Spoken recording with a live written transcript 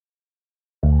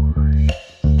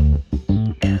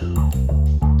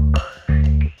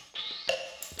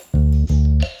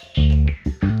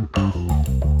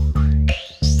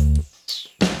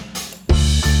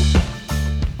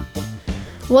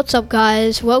What's up,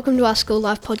 guys? Welcome to our School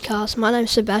Life podcast. My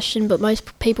name's Sebastian, but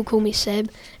most people call me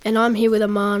Seb, and I'm here with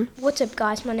Aman. What's up,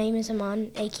 guys? My name is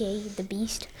Aman, aka The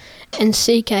Beast. And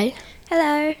CK.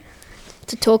 Hello.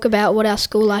 To talk about what our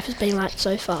school life has been like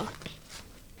so far.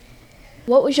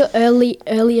 What was your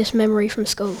earliest memory from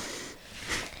school?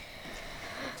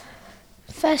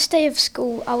 First day of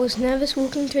school, I was nervous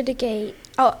walking through the gate.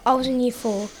 I was in year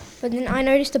 4, but then I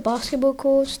noticed the basketball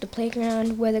courts, the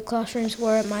playground, where the classrooms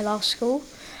were at my last school.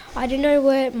 I didn't know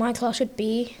where my class would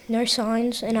be, no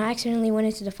signs, and I accidentally went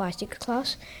into the 5-6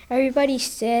 class. Everybody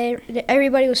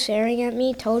was staring at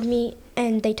me,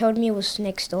 and they told me it was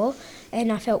next door, and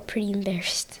I felt pretty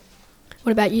embarrassed.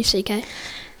 What about you, CK?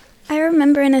 I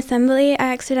remember in assembly,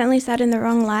 I accidentally sat in the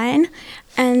wrong line,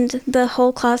 and the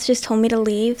whole class just told me to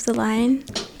leave the line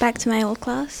back to my old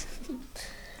class.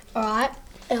 Alright,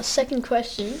 our second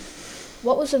question.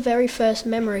 What was the very first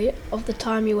memory of the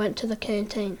time you went to the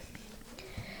canteen?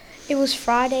 It was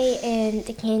Friday and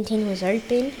the canteen was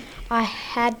open. I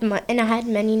had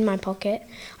money in my pocket.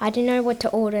 I didn't know what to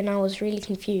order and I was really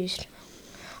confused.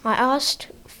 I asked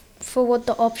for what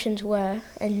the options were,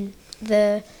 and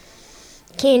the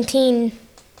canteen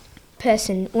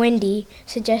person, Wendy,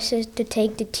 suggested to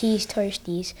take the Teas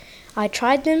Toasties. I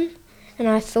tried them and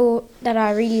I thought that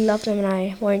I really loved them and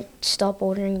I won't stop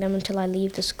ordering them until I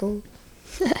leave the school.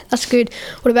 That's good.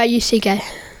 What about you, CK?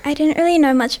 I didn't really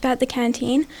know much about the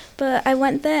canteen, but I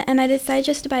went there and I decided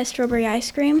just to buy strawberry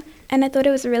ice cream, and I thought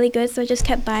it was really good, so I just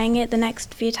kept buying it the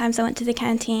next few times I went to the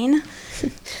canteen.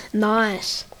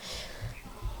 Nice.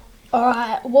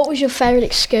 Alright, what was your favourite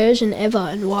excursion ever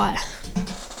and why?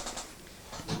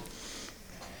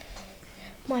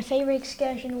 My favourite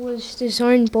excursion was the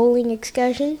zone bowling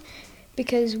excursion,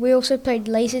 because we also played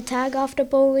laser tag after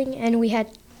bowling and we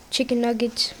had chicken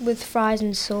nuggets with fries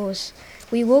and sauce.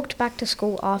 We walked back to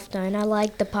school after, and I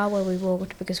liked the part where we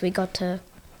walked because we got to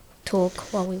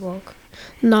talk while we walk.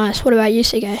 Nice. What about you,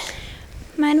 CK?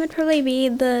 Mine would probably be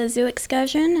the zoo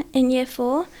excursion in year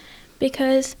 4,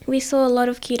 because we saw a lot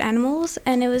of cute animals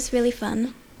and it was really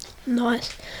fun.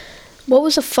 Nice. What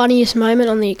was the funniest moment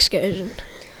on the excursion?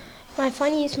 My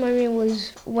funniest moment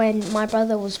was when my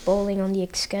brother was bowling on the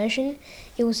excursion.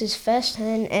 It was his first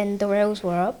turn and the rails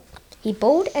were up. He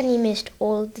bowled and he missed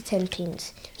all of the 10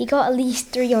 pins. He got at least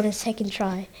 3 on his second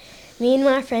try. Me and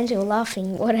my friends were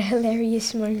laughing. What a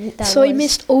hilarious moment that was. So he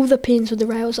missed all the pins with the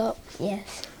rails up?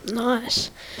 Yes. Nice.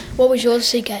 What was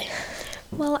yours, CK?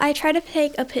 Well, I tried to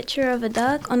take a picture of a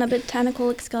duck on a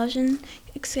botanical excursion,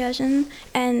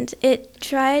 and it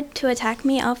tried to attack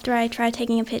me after I tried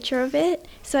taking a picture of it,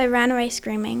 so I ran away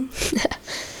screaming.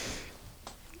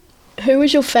 Who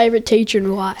was your favourite teacher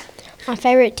and why? My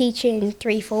favourite teacher in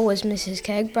 3-4 was Mrs.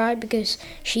 Kirkbride because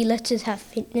she lets us have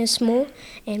fitness more,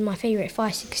 and my favourite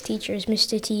 5-6 teacher is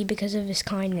Mr. T because of his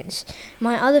kindness.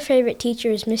 My other favourite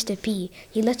teacher is Mr. P.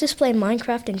 He lets us play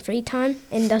Minecraft in free time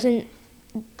and doesn't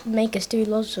make us do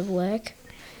lots of work.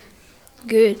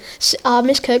 Good.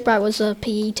 Miss Kirkbride was a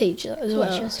PE teacher as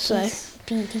well. She was a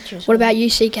PE teacher as What well. about you,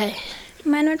 CK?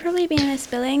 Mine would probably be Miss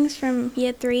Billings from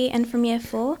year 3 and from year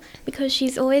 4, because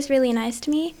she's always really nice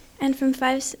to me. And from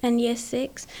 5 and year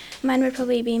 6, mine would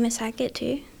probably be Miss Hackett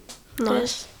too.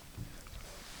 Nice.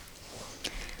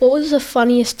 What was the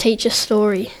funniest teacher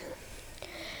story?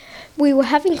 We were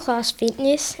having class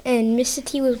fitness and Mr.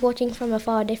 T was watching from a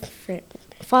far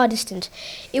distance.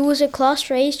 It was a class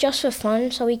race just for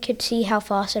fun so we could see how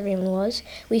fast everyone was.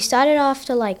 We started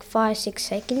after like 5-6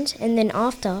 seconds, and then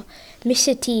after,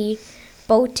 Mr. T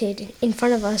bolted in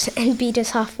front of us and beat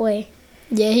us halfway.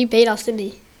 Yeah, he beat us, didn't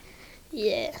he?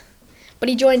 Yeah. But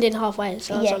he joined in halfway,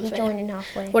 so that was unfair. He joined in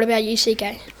halfway. What about you,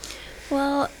 CK?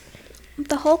 Well,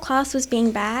 the whole class was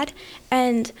being bad,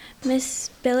 and Miss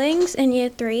Billings in year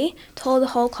 3 told the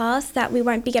whole class that we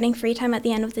won't be getting free time at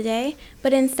the end of the day,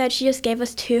 but instead she just gave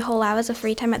us 2 whole hours of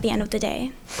free time at the end of the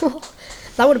day.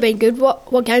 That would have been good.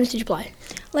 What games did you play?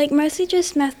 Like mostly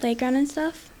just math playground and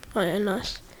stuff. Oh, yeah,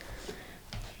 nice.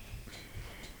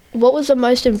 What was the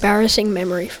most embarrassing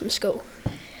memory from school?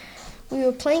 We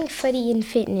were playing footy in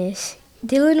fitness.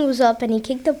 Dylan was up and he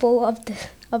kicked the ball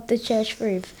up the church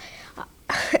roof.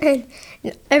 And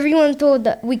everyone thought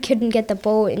that we couldn't get the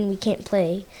ball and we can't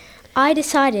play. I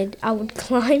decided I would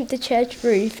climb the church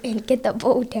roof and get the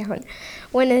ball down.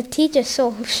 When a teacher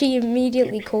saw, she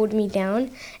immediately called me down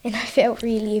and I felt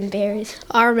really embarrassed.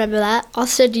 I remember that. I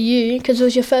said to you, because it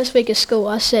was your first week of school,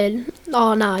 I said,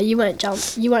 oh, no, you won't jump.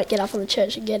 You won't get up on the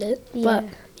church and get it. Yeah. But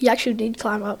you actually did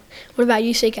climb up. What about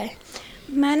you, CK?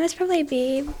 Mine was probably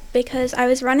B, because I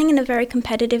was running in a very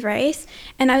competitive race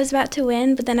and I was about to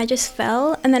win, but then I just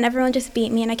fell and then everyone just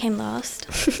beat me and I came last.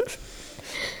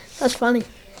 That's funny.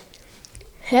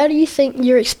 How do you think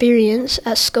your experience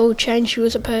at school changed you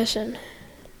as a person?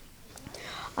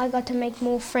 I got to make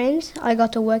more friends. I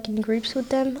got to work in groups with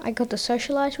them. I got to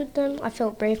socialise with them. I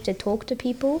felt brave to talk to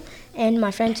people, and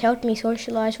my friends helped me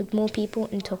socialise with more people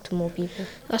and talk to more people.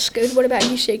 That's good. What about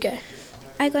you, CK?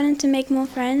 I got into make more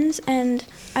friends, and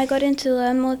I got into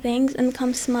learn more things and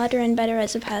become smarter and better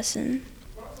as a person.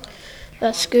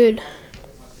 That's good.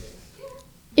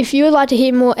 If you would like to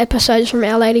hear more episodes from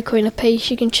Our Lady Queen of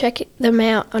Peace, you can check them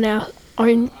out on our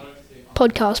own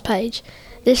podcast page.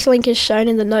 This link is shown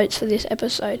in the notes for this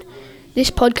episode. This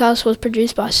podcast was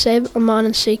produced by Seb, Aman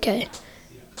and CK.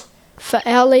 For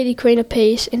Our Lady Queen of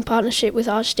Peace in partnership with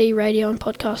RHD Radio and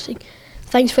Podcasting.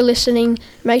 Thanks for listening.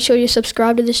 Make sure you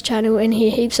subscribe to this channel and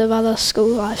hear heaps of other school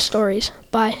life stories.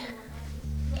 Bye.